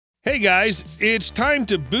Hey guys, it's time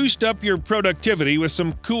to boost up your productivity with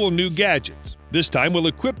some cool new gadgets. This time we'll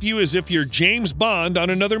equip you as if you're James Bond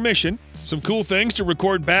on another mission, some cool things to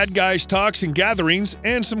record bad guys' talks and gatherings,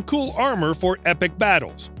 and some cool armor for epic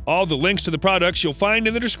battles. All the links to the products you'll find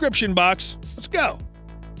in the description box. Let's go!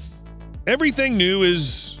 Everything new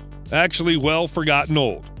is actually well forgotten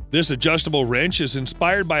old. This adjustable wrench is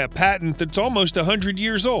inspired by a patent that's almost 100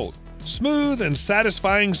 years old. Smooth and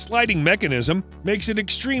satisfying sliding mechanism makes it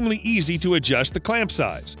extremely easy to adjust the clamp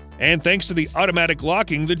size. And thanks to the automatic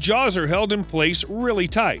locking, the jaws are held in place really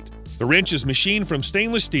tight. The wrench is machined from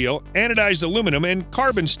stainless steel, anodized aluminum, and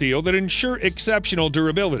carbon steel that ensure exceptional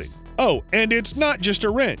durability. Oh, and it's not just a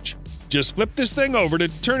wrench. Just flip this thing over to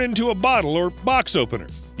turn into a bottle or box opener.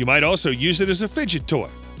 You might also use it as a fidget toy.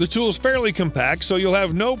 The tool's fairly compact, so you'll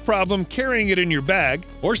have no problem carrying it in your bag,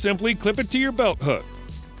 or simply clip it to your belt hook.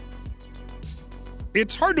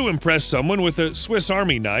 It's hard to impress someone with a Swiss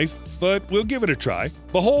Army knife, but we'll give it a try.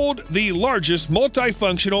 Behold the largest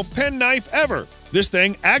multifunctional pen knife ever! This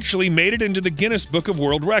thing actually made it into the Guinness Book of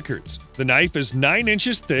World Records. The knife is 9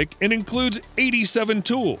 inches thick and includes 87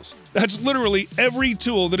 tools. That's literally every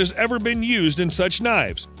tool that has ever been used in such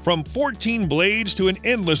knives, from 14 blades to an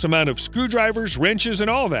endless amount of screwdrivers, wrenches, and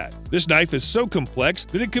all that. This knife is so complex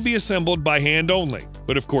that it could be assembled by hand only.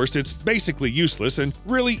 But of course, it's basically useless and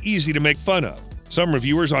really easy to make fun of. Some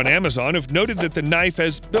reviewers on Amazon have noted that the knife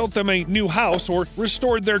has built them a new house or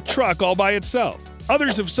restored their truck all by itself.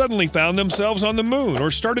 Others have suddenly found themselves on the moon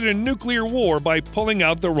or started a nuclear war by pulling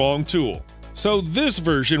out the wrong tool. So this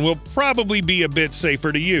version will probably be a bit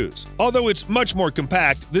safer to use. Although it's much more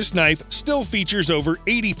compact, this knife still features over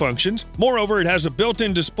 80 functions. Moreover, it has a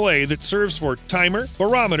built-in display that serves for timer,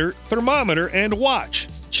 barometer, thermometer, and watch.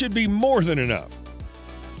 It should be more than enough.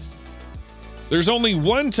 There's only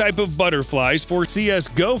one type of butterflies for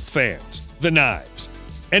CSGO fans, the knives.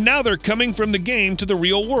 And now they're coming from the game to the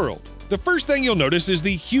real world. The first thing you'll notice is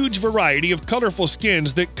the huge variety of colorful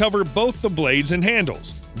skins that cover both the blades and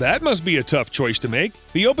handles. That must be a tough choice to make.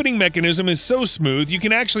 The opening mechanism is so smooth you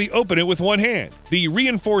can actually open it with one hand. The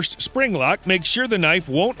reinforced spring lock makes sure the knife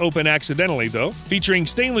won't open accidentally though. Featuring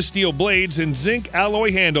stainless steel blades and zinc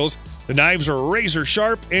alloy handles, the knives are razor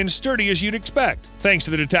sharp and sturdy as you'd expect. Thanks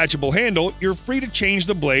to the detachable handle, you're free to change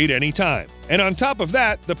the blade anytime. And on top of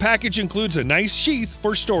that, the package includes a nice sheath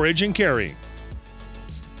for storage and carrying.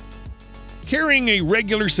 Carrying a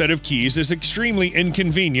regular set of keys is extremely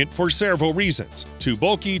inconvenient for several reasons. Too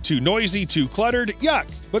bulky, too noisy, too cluttered,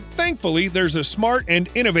 yuck! But thankfully, there's a smart and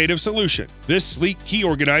innovative solution. This sleek key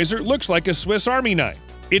organizer looks like a Swiss Army knife.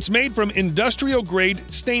 It's made from industrial-grade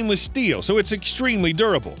stainless steel, so it's extremely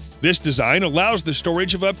durable. This design allows the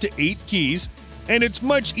storage of up to 8 keys, and it's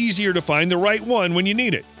much easier to find the right one when you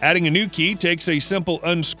need it. Adding a new key takes a simple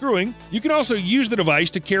unscrewing. You can also use the device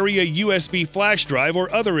to carry a USB flash drive or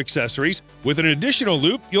other accessories. With an additional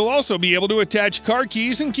loop, you'll also be able to attach car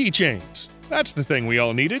keys and keychains. That's the thing we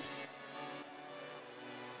all needed.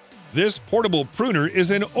 This portable pruner is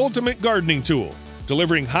an ultimate gardening tool.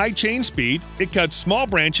 Delivering high chain speed, it cuts small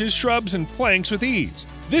branches, shrubs, and planks with ease.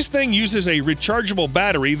 This thing uses a rechargeable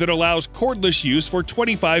battery that allows cordless use for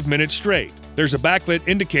 25 minutes straight. There's a backlit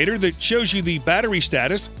indicator that shows you the battery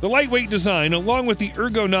status. The lightweight design along with the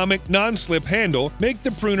ergonomic non-slip handle make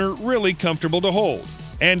the pruner really comfortable to hold.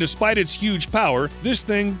 And despite its huge power, this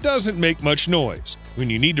thing doesn't make much noise. When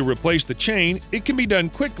you need to replace the chain, it can be done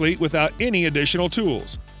quickly without any additional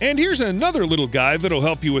tools. And here's another little guy that'll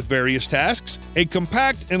help you with various tasks: a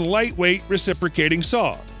compact and lightweight reciprocating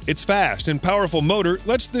saw. Its fast and powerful motor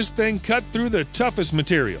lets this thing cut through the toughest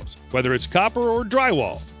materials, whether it's copper or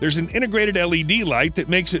drywall. There's an integrated LED light that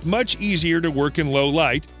makes it much easier to work in low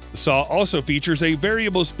light. The saw also features a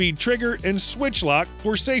variable speed trigger and switch lock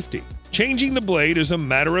for safety. Changing the blade is a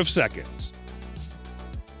matter of seconds.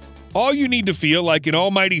 All you need to feel like an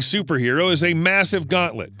almighty superhero is a massive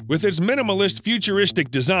gauntlet. With its minimalist,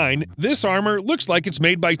 futuristic design, this armor looks like it's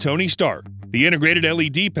made by Tony Stark. The integrated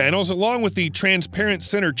LED panels, along with the transparent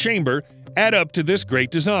center chamber, add up to this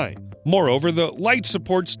great design. Moreover, the light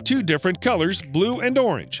supports 2 different colors, blue and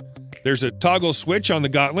orange. There's a toggle switch on the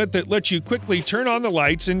gauntlet that lets you quickly turn on the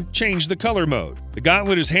lights and change the color mode. The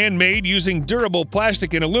gauntlet is handmade using durable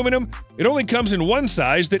plastic and aluminum. It only comes in one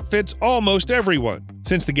size that fits almost everyone.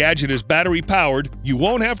 Since the gadget is battery-powered, you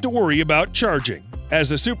won't have to worry about charging.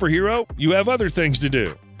 As a superhero, you have other things to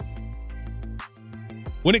do.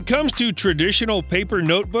 When it comes to traditional paper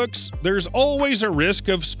notebooks, there's always a risk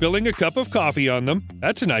of spilling a cup of coffee on them.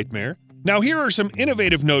 That's a nightmare. Now here are some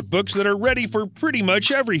innovative notebooks that are ready for pretty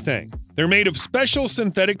much everything. They're made of special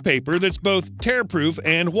synthetic paper that's both tear-proof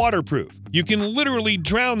and waterproof. You can literally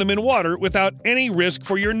drown them in water without any risk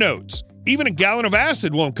for your notes. Even a gallon of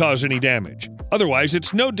acid won't cause any damage. Otherwise,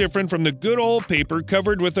 it's no different from the good old paper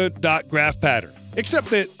covered with a dot graph pattern. Except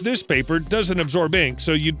that this paper doesn't absorb ink,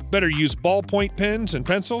 so you'd better use ballpoint pens and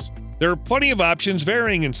pencils. There are plenty of options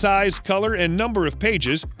varying in size, color, and number of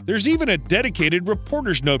pages. There's even a dedicated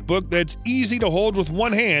reporter's notebook that's easy to hold with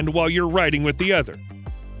one hand while you're writing with the other.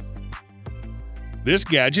 This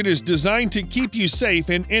gadget is designed to keep you safe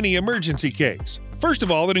in any emergency case. First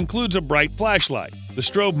of all, it includes a bright flashlight. The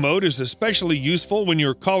strobe mode is especially useful when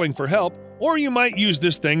you're calling for help, or you might use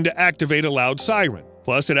this thing to activate a loud siren.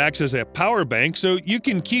 Plus, it acts as a power bank so you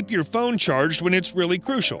can keep your phone charged when it's really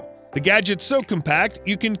crucial. The gadget's so compact,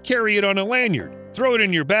 you can carry it on a lanyard, throw it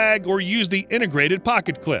in your bag, or use the integrated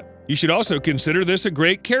pocket clip. You should also consider this a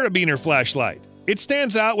great carabiner flashlight. It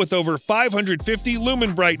stands out with over 550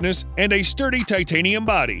 lumen brightness and a sturdy titanium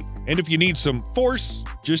body. And if you need some force,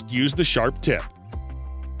 just use the sharp tip.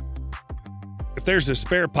 If there's a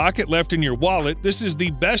spare pocket left in your wallet, this is the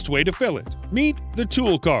best way to fill it. Meet the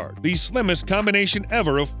Tool Card, the slimmest combination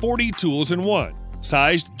ever of 40 tools in one.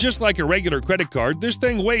 Sized just like a regular credit card, this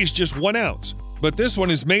thing weighs just 1 ounce. But this one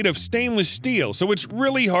is made of stainless steel, so it's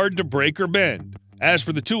really hard to break or bend. As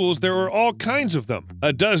for the tools, there are all kinds of them.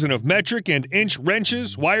 A dozen of metric and inch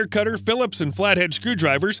wrenches, wire cutter, Phillips, and flathead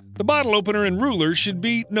screwdrivers. The bottle opener and ruler should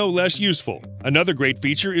be no less useful. Another great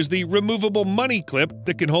feature is the removable money clip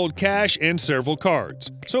that can hold cash and several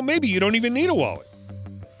cards. So maybe you don't even need a wallet.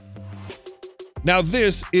 Now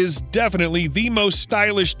this is definitely the most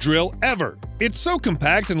stylish drill ever. It's so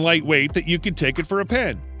compact and lightweight that you could take it for a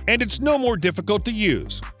pen. And it's no more difficult to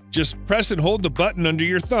use. Just press and hold the button under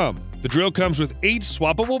your thumb. The drill comes with 8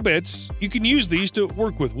 swappable bits. You can use these to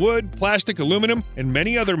work with wood, plastic, aluminum, and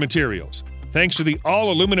many other materials. Thanks to the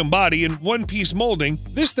all-aluminum body and one-piece molding,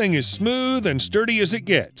 this thing is smooth and sturdy as it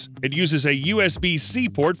gets. It uses a USB-C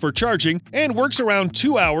port for charging and works around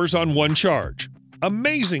 2 hours on one charge.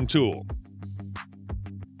 Amazing tool!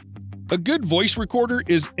 A good voice recorder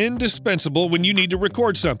is indispensable when you need to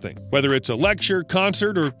record something. Whether it's a lecture,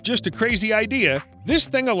 concert, or just a crazy idea, this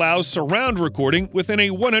thing allows surround recording within a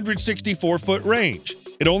 164-foot range.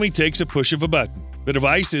 It only takes a push of a button. The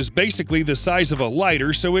device is basically the size of a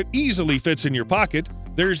lighter, so it easily fits in your pocket.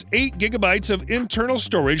 There's 8 gigabytes of internal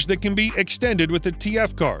storage that can be extended with a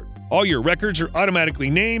TF card. All your records are automatically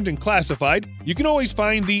named and classified. You can always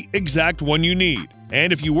find the exact one you need.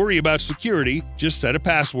 And if you worry about security, just set a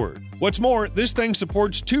password. What's more, this thing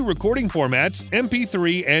supports 2 recording formats,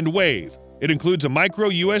 MP3 and WAV. It includes a micro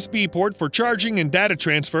USB port for charging and data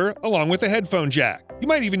transfer, along with a headphone jack. You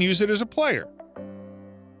might even use it as a player.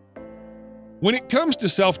 When it comes to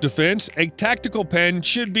self-defense, a tactical pen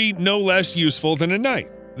should be no less useful than a knife.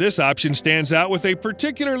 This option stands out with a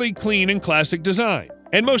particularly clean and classic design.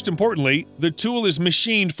 And most importantly, the tool is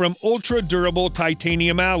machined from ultra-durable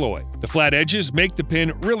titanium alloy. The flat edges make the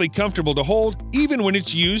pen really comfortable to hold, even when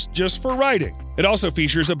it's used just for writing. It also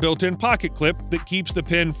features a built-in pocket clip that keeps the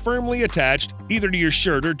pen firmly attached either to your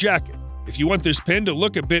shirt or jacket. If you want this pen to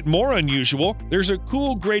look a bit more unusual, there's a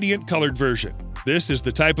cool gradient-colored version. This is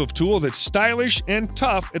the type of tool that's stylish and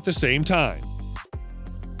tough at the same time.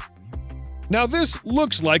 Now this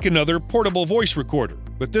looks like another portable voice recorder,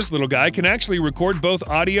 but this little guy can actually record both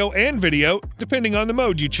audio and video depending on the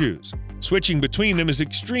mode you choose. Switching between them is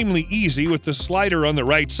extremely easy with the slider on the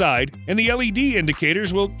right side, and the LED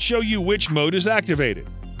indicators will show you which mode is activated.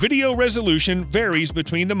 Video resolution varies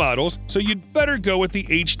between the models, so you'd better go with the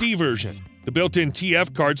HD version. The built-in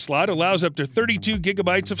TF card slot allows up to 32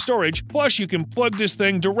 gigabytes of storage, plus you can plug this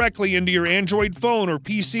thing directly into your Android phone or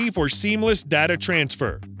PC for seamless data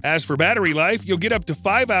transfer. As for battery life, you'll get up to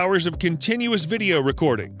 5 hours of continuous video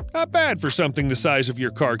recording. Not bad for something the size of your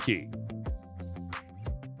car key.